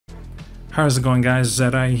How's it going, guys?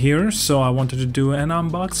 ZDEyE here. So I wanted to do an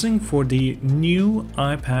unboxing for the new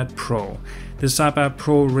iPad Pro. This iPad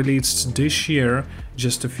Pro released this year,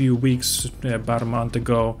 just a few weeks, about a month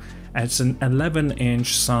ago. It's an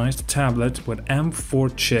 11-inch sized tablet with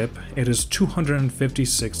M4 chip. It is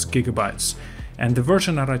 256 gigabytes. And the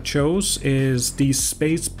version that I chose is the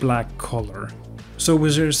space black color. So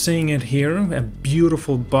as you're seeing it here, a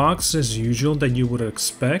beautiful box as usual that you would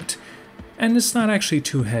expect. And it's not actually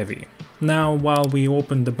too heavy. Now, while we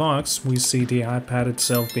open the box, we see the iPad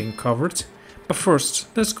itself being covered. But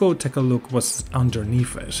first, let's go take a look what's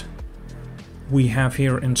underneath it. We have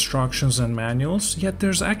here instructions and manuals, yet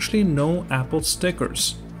there's actually no Apple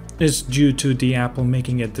stickers. It's due to the Apple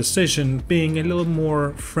making a decision being a little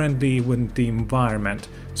more friendly with the environment,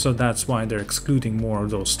 so that's why they're excluding more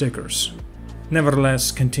of those stickers.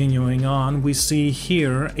 Nevertheless, continuing on, we see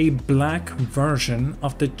here a black version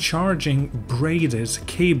of the charging braided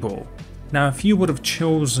cable. Now, if you would have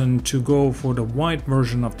chosen to go for the white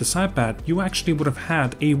version of this iPad, you actually would have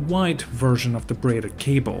had a white version of the braided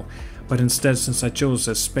cable. But instead, since I chose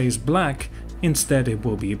a space black, instead it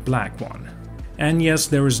will be a black one. And yes,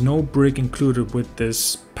 there is no brick included with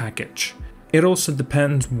this package. It also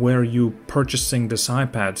depends where you're purchasing this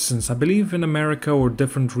iPad, since I believe in America or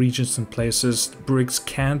different regions and places, bricks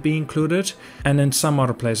can be included, and in some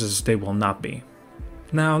other places they will not be.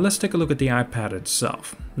 Now let's take a look at the iPad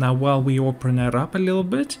itself. Now while we open it up a little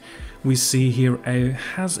bit, we see here it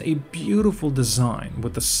has a beautiful design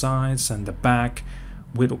with the sides and the back,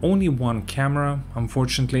 with only one camera,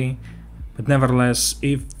 unfortunately, but nevertheless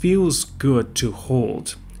it feels good to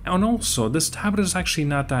hold. And also, this tablet is actually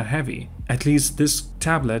not that heavy. At least this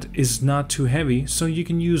tablet is not too heavy, so you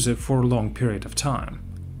can use it for a long period of time.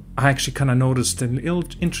 I actually kind of noticed an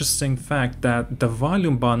interesting fact that the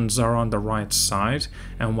volume buttons are on the right side,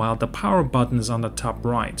 and while the power button is on the top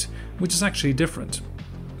right, which is actually different.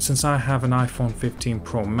 Since I have an iPhone 15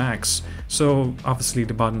 Pro Max, so obviously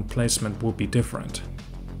the button placement will be different.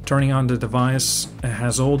 Turning on the device, it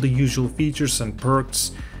has all the usual features and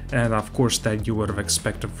perks, and of course that you would have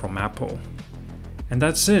expected from Apple. And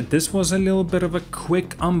that's it. This was a little bit of a quick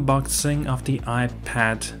unboxing of the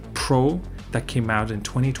iPad Pro that came out in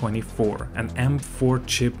 2024, an M4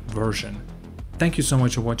 chip version. Thank you so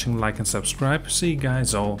much for watching, like and subscribe. See you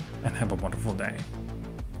guys all and have a wonderful day.